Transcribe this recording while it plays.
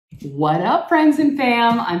What up, friends and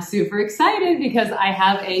fam? I'm super excited because I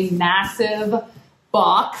have a massive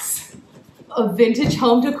box of vintage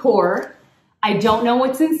home decor. I don't know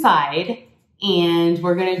what's inside, and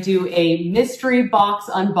we're gonna do a mystery box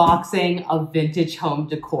unboxing of vintage home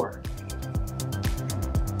decor.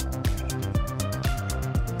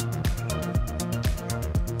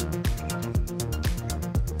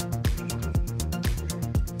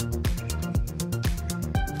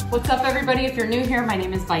 What's up, everybody? If you're new here, my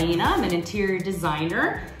name is Baina. I'm an interior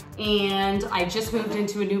designer, and I just moved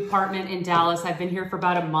into a new apartment in Dallas. I've been here for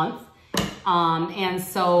about a month. And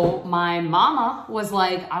so my mama was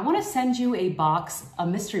like, I want to send you a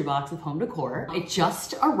mystery box of home decor. It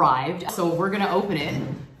just arrived, so we're gonna open it,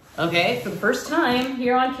 okay, for the first time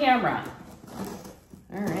here on camera.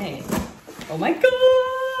 All right. Oh my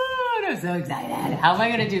God, I'm so excited. How am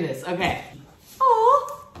I gonna do this? Okay.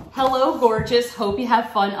 Oh. Hello, gorgeous. Hope you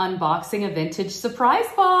have fun unboxing a vintage surprise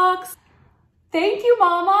box. Thank you,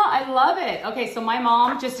 Mama. I love it. Okay, so my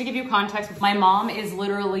mom, just to give you context, my mom is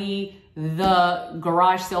literally the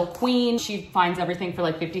garage sale queen. She finds everything for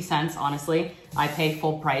like 50 cents, honestly. I pay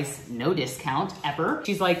full price, no discount ever.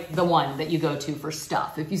 She's like the one that you go to for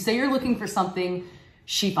stuff. If you say you're looking for something,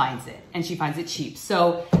 she finds it, and she finds it cheap.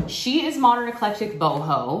 So she is modern eclectic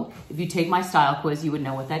boho. If you take my style quiz, you would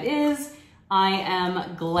know what that is. I am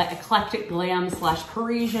eclectic glam /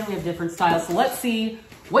 Parisian. We have different styles. So let's see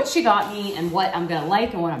what she got me and what I'm gonna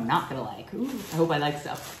like and what I'm not gonna like. Ooh, I hope I like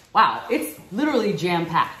stuff. Wow, it's literally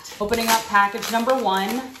jam-packed. Opening up package number 1.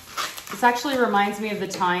 This actually reminds me of the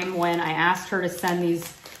time when I asked her to send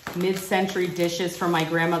these mid-century dishes from my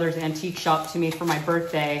grandmother's antique shop to me for my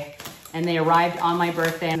birthday. And they arrived on my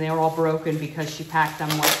birthday and they were all broken because she packed them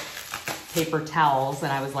with paper towels,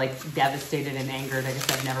 and I was like devastated and angered. I guess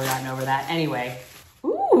I've never gotten over that. Anyway,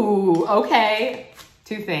 ooh, okay.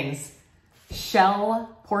 2 things. Shell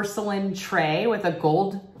porcelain tray with a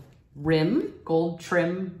gold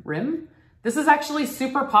trim rim. This is actually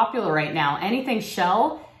super popular right now. Anything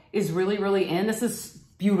shell is really, really in. This is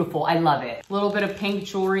beautiful. I love it. A little bit of pink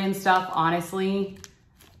jewelry and stuff. Honestly,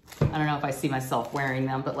 I don't know if I see myself wearing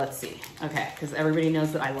them, but let's see. Okay, because everybody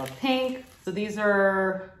knows that I love pink. So these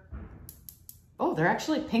are, oh, they're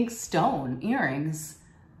actually pink stone earrings.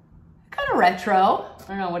 Kind of retro. I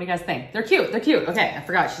don't know, what do you guys think? They're cute, they're cute. Okay, I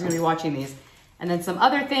forgot she's gonna be watching these. And then some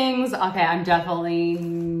other things. Okay, I'm definitely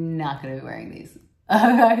not gonna be wearing these.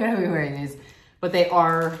 I'm not gonna be wearing these, but they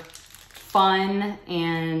are fun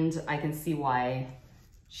and I can see why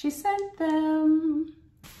she sent them.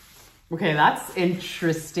 Okay, that's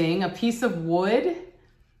interesting. A piece of wood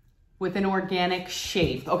with an organic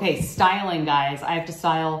shape. Okay, styling, guys. I have to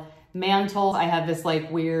style mantles. I have this like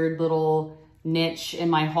weird little niche in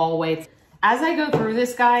my hallway. As I go through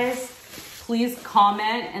this, guys, please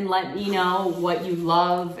comment and let me know what you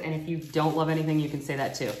love. And if you don't love anything, you can say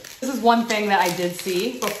that too. This is one thing that I did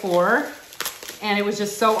see before, and it was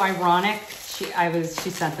just so ironic. She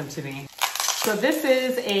sent them to me. So this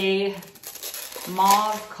is a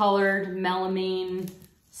mauve colored melamine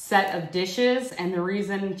set of dishes. And the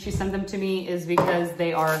reason she sent them to me is because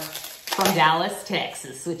they are from Dallas,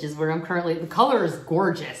 Texas, which is where I'm currently. The color is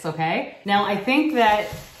gorgeous, okay? Now, I think that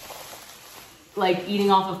like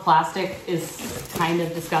eating off of plastic is kind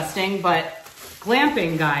of disgusting, but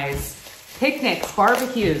glamping, guys, picnics,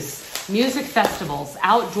 barbecues, music festivals,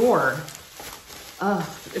 outdoor,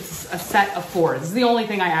 it's a set of 4. This is the only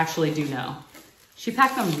thing I actually do know. She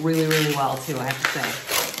packed them really, really well too, I have to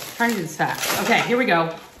say. I'm trying to do this fast. Okay, here we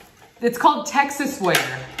go. It's called Texas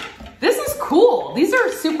Wear. This is cool. These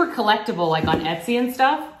are super collectible, like on Etsy and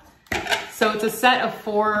stuff. So it's a set of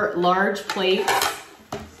 4 large plates,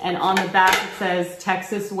 and on the back it says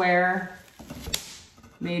Texas Wear,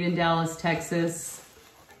 made in Dallas, Texas,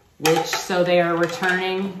 so they are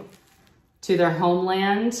returning to their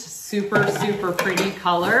homeland. Super, super pretty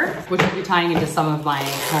color, which will be tying into some of my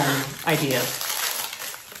home ideas.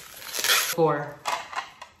 4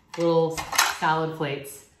 little salad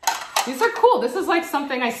plates. These are cool. This is like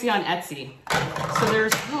something I see on Etsy. So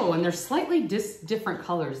there's, oh, and they're slightly different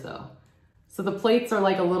colors though. So the plates are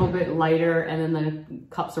like a little bit lighter and then the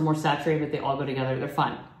cups are more saturated, but they all go together. They're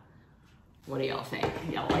fun. What do y'all think?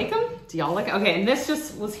 Y'all like them? Do y'all like it? Okay, and this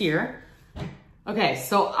just was here. Okay,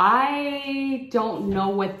 so I don't know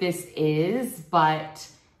what this is, but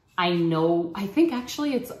I think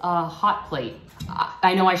actually it's a hot plate.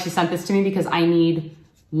 I know why she sent this to me, because I need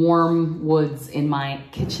warm woods in my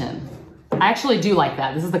kitchen. I actually do like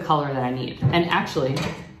that. This is the color that I need. And actually,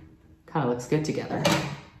 kind of looks good together.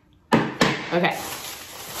 Okay.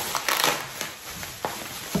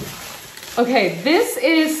 Okay, this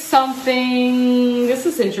is something, this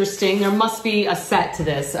is interesting. There must be a set to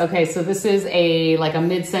this. Okay, so this is like a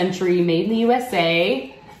mid-century made in the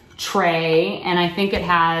USA tray. And I think it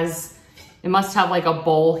must have like a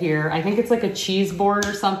bowl here. I think it's like a cheese board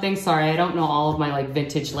or something. Sorry, I don't know all of my like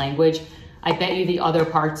vintage language. I bet you the other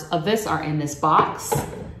parts of this are in this box.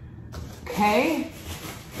 Okay.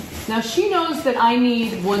 Now she knows that I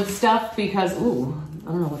need wood stuff because, ooh, I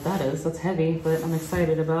don't know what that is. That's heavy, but I'm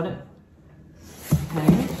excited about it. Okay,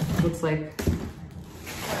 looks like,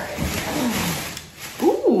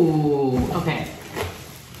 ooh, okay.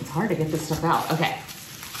 It's hard to get this stuff out. Okay.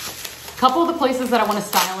 A couple of the places that I want to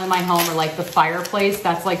style in my home are like the fireplace.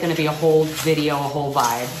 That's like going to be a whole video, a whole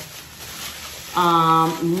vibe.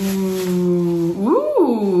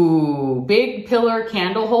 Ooh, big pillar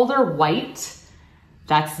candle holder, white.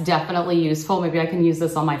 That's definitely useful. Maybe I can use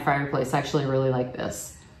this on my fireplace. I actually really like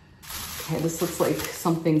this. Okay, this looks like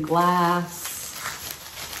something glass.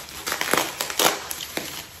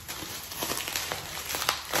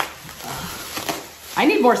 I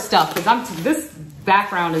need more stuff because this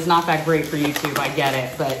background is not that great for YouTube. I get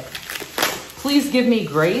it, but please give me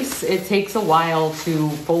grace. It takes a while to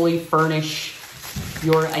fully furnish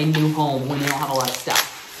a new home when you don't have a lot of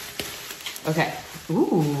stuff. Okay.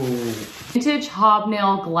 Ooh. Vintage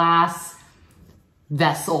hobnail glass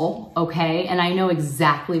vessel. Okay. And I know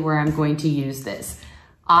exactly where I'm going to use this.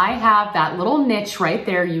 I have that little niche right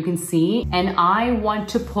there, you can see, and I want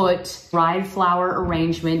to put dried flower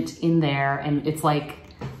arrangement in there, and it's like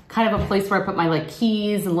kind of a place where I put my like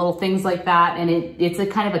keys and little things like that, and it's a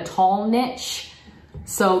kind of a tall niche.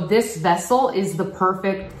 So this vessel is the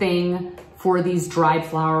perfect thing for these dried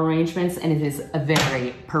flower arrangements, and it is a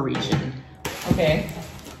very Parisian. Okay.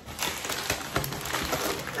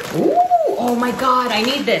 Ooh, oh my God, I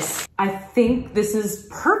need this. I think this is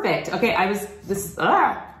perfect. Okay,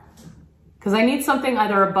 because I need something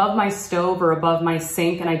either above my stove or above my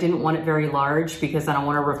sink, and I didn't want it very large because I don't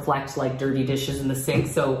want to reflect like dirty dishes in the sink.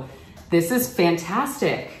 So this is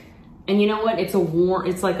fantastic. And you know what? It's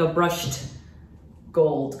like a brushed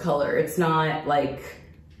gold color. It's not like,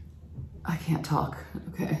 I can't talk.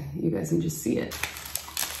 Okay, you guys can just see it.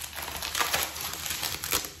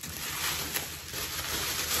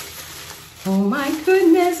 Oh my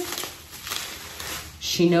goodness.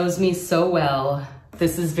 She knows me so well.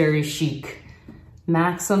 This is very chic.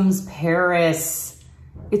 Maxim's Paris.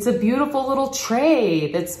 It's a beautiful little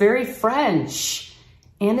tray that's very French,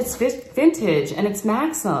 and it's vintage, and it's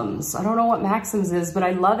Maxim's. I don't know what Maxim's is, but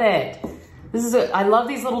I love it. I love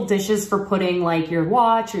these little dishes for putting like your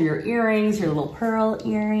watch or your earrings, your little pearl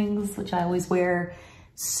earrings, which I always wear.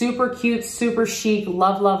 Super cute, super chic.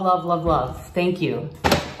 Love, love, love, love, love. Thank you.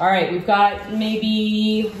 All right, we've got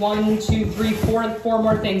maybe 1, 2, 3, 4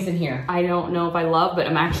 more things in here. I don't know if I love, but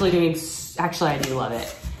I'm actually I do love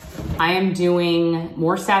it. I am doing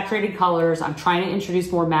more saturated colors. I'm trying to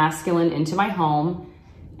introduce more masculine into my home.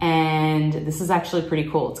 And this is actually pretty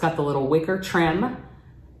cool. It's got the little wicker trim,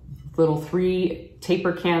 little 3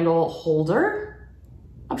 taper candle holder.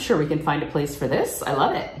 I'm sure we can find a place for this. I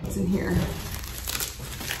love it. It's in here.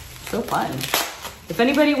 So fun. If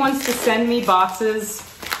anybody wants to send me boxes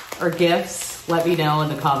or gifts, let me know in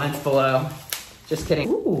the comments below. Just kidding.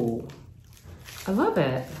 Ooh, I love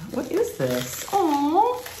it. What is this?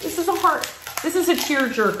 Oh, this is a heart. This is a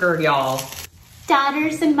tearjerker, y'all.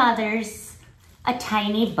 Daughters and Mothers, a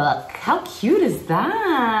tiny book. How cute is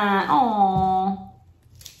that? Oh,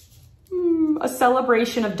 A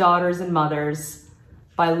Celebration of Daughters and Mothers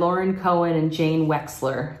by Lauren Cohen and Jane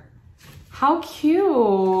Wexler. How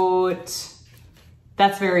cute.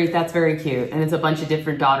 That's very cute. And it's a bunch of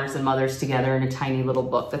different daughters and mothers together in a tiny little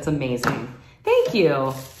book. That's amazing. Thank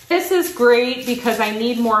you. This is great because I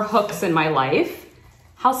need more hooks in my life.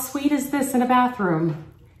 How sweet is this in a bathroom?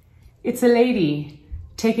 It's a lady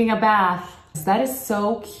taking a bath. That is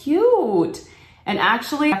so cute. And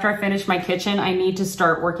actually, after I finish my kitchen, I need to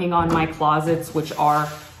start working on my closets, which are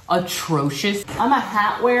atrocious. I'm a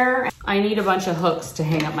hat wearer. I need a bunch of hooks to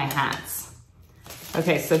hang up my hats.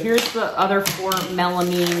 Okay, so here's the other 4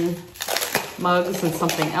 melamine mugs and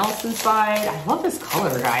something else inside. I love this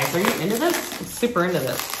color, guys. Are you into this? I'm super into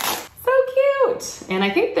this. So cute. And I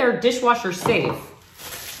think they're dishwasher safe,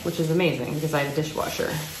 which is amazing because I have a dishwasher.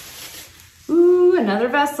 Ooh, another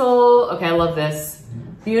vessel. Okay, I love this.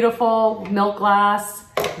 Beautiful milk glass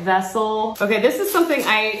vessel. Okay, this is something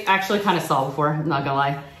I actually kind of saw before, I'm not gonna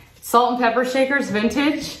lie. Salt and pepper shakers,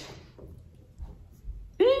 vintage.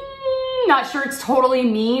 Not sure it's totally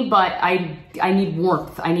me, but I need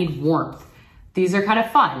warmth. I need warmth. These are kind of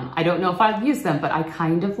fun. I don't know if I've used them, but I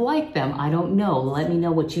kind of like them. I don't know. Let me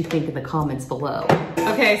know what you think in the comments below.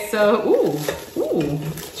 Okay, so, ooh,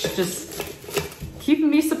 just keeping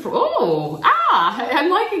me surprised. Oh, I'm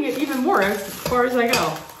liking it even more as far as I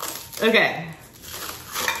go. Okay.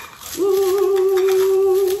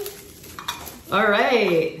 Ooh. All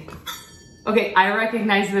right. Okay, I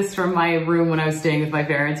recognize this from my room when I was staying with my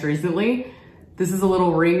parents recently. This is a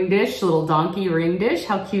little ring dish, little donkey ring dish.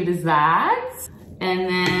 How cute is that? And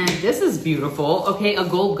then this is beautiful. Okay, a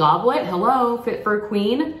gold goblet. Hello, fit for a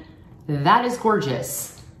queen. That is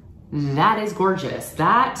gorgeous. That is gorgeous.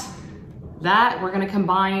 That we're gonna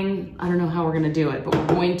combine, I don't know how we're gonna do it, but we're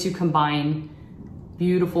going to combine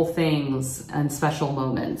beautiful things and special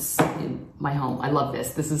moments in my home. I love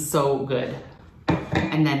this. This is so good.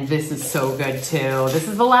 And then this is so good too. This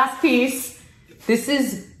is the last piece. This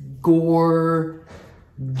is gorgeous.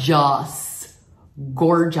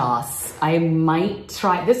 Gorgeous. I might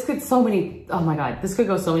try, this could so many, oh my God, this could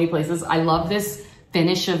go so many places. I love this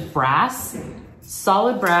finish of brass,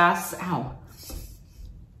 solid brass, ow.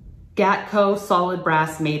 Gatco solid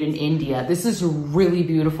brass made in India. This is really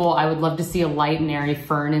beautiful. I would love to see a light and airy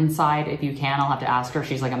fern inside. If you can, I'll have to ask her.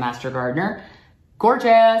 She's like a master gardener.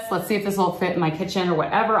 Gorgeous. Let's see if this will fit in my kitchen or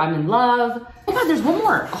whatever. I'm in love. Oh my God, there's one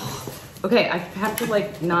more. Oh. Okay, I have to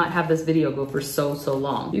like not have this video go for so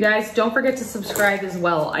long. You guys, don't forget to subscribe as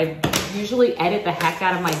well. I usually edit the heck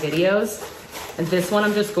out of my videos. And this one,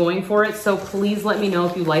 I'm just going for it. So please let me know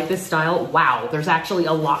if you like this style. Wow, there's actually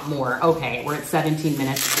a lot more. Okay, we're at 17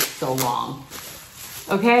 minutes. It's so long.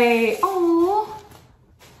 Okay, oh,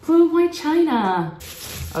 blue and white china.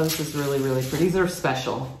 Oh, this is really pretty. These are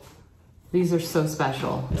special. These are so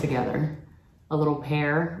special together. A little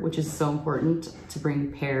pear, which is so important to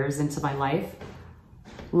bring pears into my life.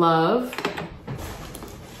 Love.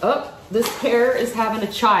 Oh, this pear is having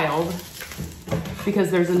a child because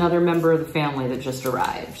there's another member of the family that just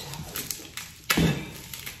arrived.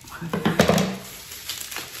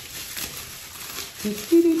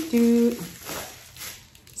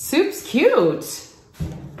 Soup's cute.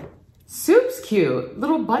 Soup's cute.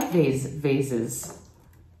 Little bud vases.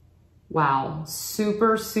 Wow,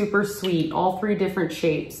 super sweet. All 3 different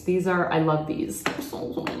shapes. These are, I love these. They're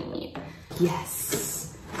so sweet.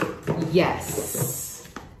 Yes, yes,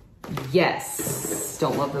 yes.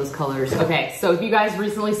 Don't love those colors. Okay, so if you guys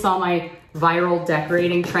recently saw my viral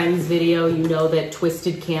decorating trends video, you know that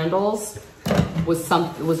twisted candles was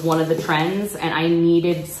one of the trends, and I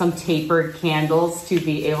needed some tapered candles to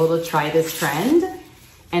be able to try this trend,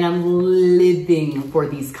 and I'm living for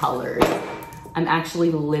these colors. I'm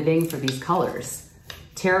actually living for these colors.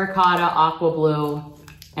 Terracotta, aqua blue,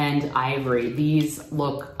 and ivory. These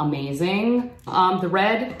look amazing. The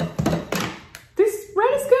red, this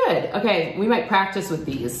red is good. Okay, we might practice with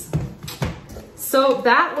these. So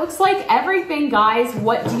that looks like everything, guys.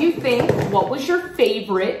 What do you think? What was your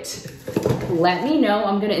favorite? Let me know.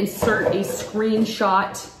 I'm gonna insert a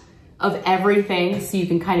screenshot of everything so you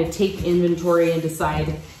can kind of take inventory and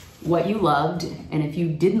decide what you loved, and if you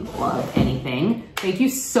didn't love anything. Thank you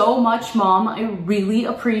so much, Mom. I really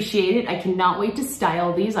appreciate it. I cannot wait to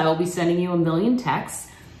style these. I will be sending you a million texts.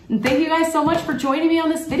 And thank you guys so much for joining me on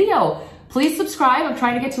this video. Please subscribe. I'm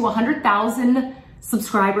trying to get to 100,000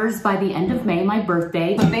 subscribers by the end of May, my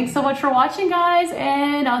birthday. So thanks so much for watching, guys,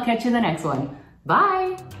 and I'll catch you in the next one.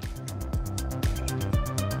 Bye.